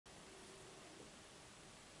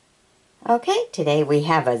Okay, today we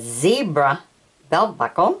have a zebra belt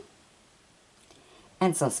buckle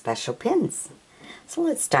and some special pins. So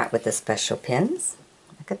let's start with the special pins.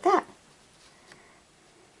 Look at that.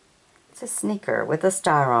 It's a sneaker with a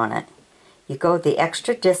star on it. You go the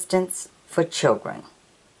extra distance for children.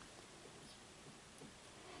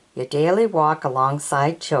 Your daily walk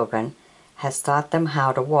alongside children has taught them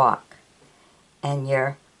how to walk, and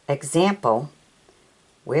your example,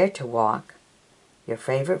 where to walk, your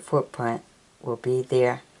favorite footprint, will be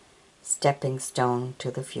their stepping stone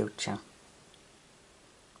to the future.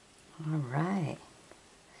 All right.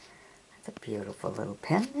 That's a beautiful little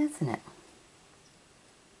pin, isn't it?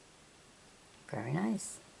 Very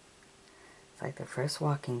nice. It's like the first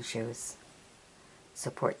walking shoes.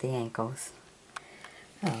 Support the ankles.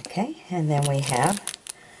 Okay, and then we have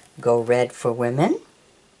Go Red for Women.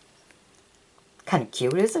 Kind of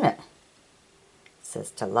cute, isn't it? It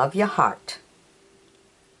says to love your heart.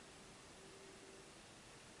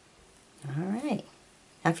 All right.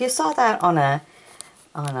 Now, if you saw that on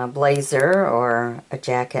a blazer or a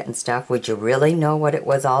jacket and stuff, would you really know what it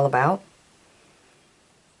was all about?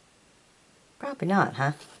 Probably not,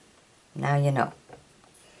 huh? Now you know.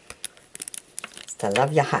 It's to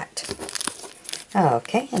love your heart.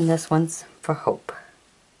 Okay, and this one's for hope.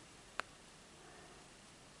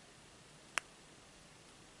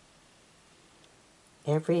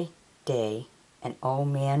 Every day, an old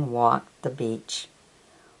man walked the beach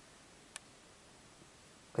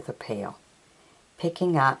with a pail,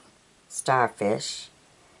 picking up starfish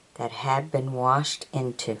that had been washed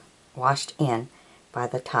in by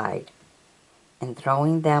the tide, and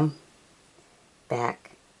throwing them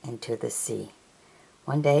back into the sea.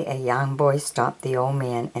 One day a young boy stopped the old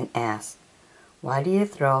man and asked, "Why do you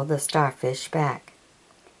throw the starfish back?"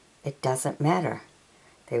 "It doesn't matter.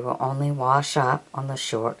 They will only wash up on the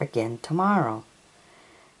shore again tomorrow."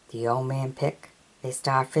 The old man picked a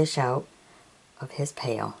starfish out of his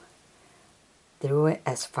pail, threw it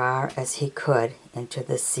as far as he could into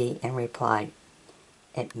the sea, and replied,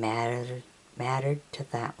 "It mattered to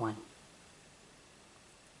that one."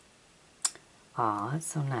 Aw, that's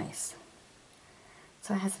so nice.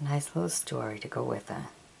 So it has a nice little story to go with it.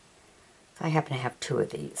 So I happen to have two of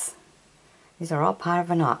these. These are all part of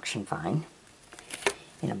an auction find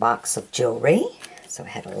in a box of jewelry. So it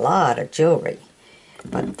had a lot of jewelry.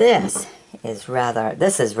 But this is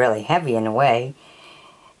really heavy in a way.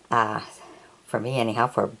 For me anyhow,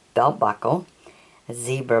 for a belt buckle. A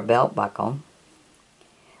zebra belt buckle.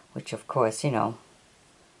 Which of course, you know,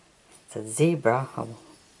 it's a zebra. A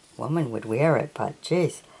woman would wear it, but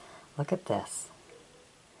geez, look at this.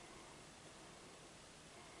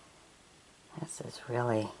 This is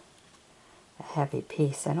really a heavy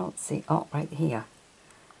piece. I don't see, oh, right here.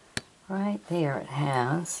 Right there it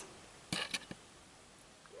has.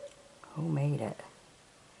 Who made it?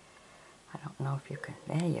 I don't know if you can,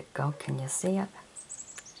 there you go. Can you see it?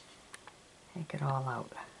 Take it all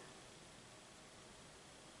out.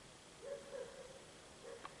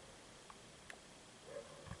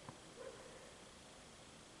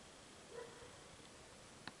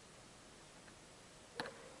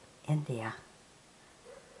 India.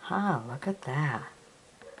 Huh, look at that.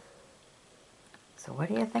 So what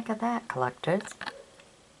do you think of that, collectors?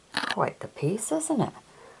 Quite the piece, isn't it?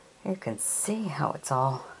 You can see how it's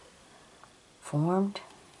all formed.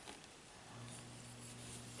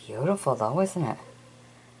 Beautiful though, isn't it?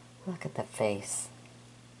 Look at the face.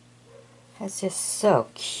 It's just so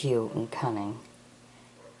cute and cunning.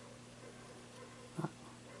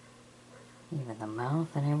 Even the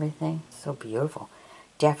mouth and everything. So beautiful.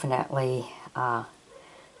 Definitely a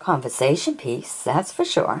conversation piece, that's for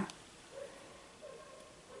sure.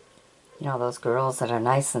 You know, those girls that are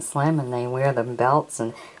nice and slim and they wear the belts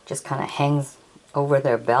and just kind of hangs over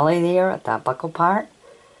their belly there at that buckle part.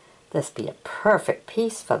 This be a perfect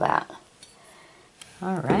piece for that.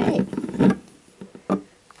 All right. Well,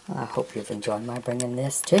 I hope you've enjoyed my bringing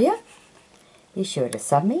this to you. Be sure to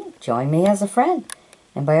sub me, join me as a friend,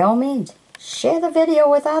 and by all means, share the video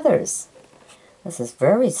with others. This is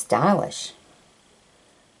very stylish.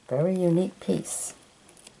 Very unique piece.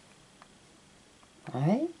 All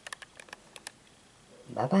right.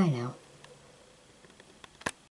 Bye-bye now.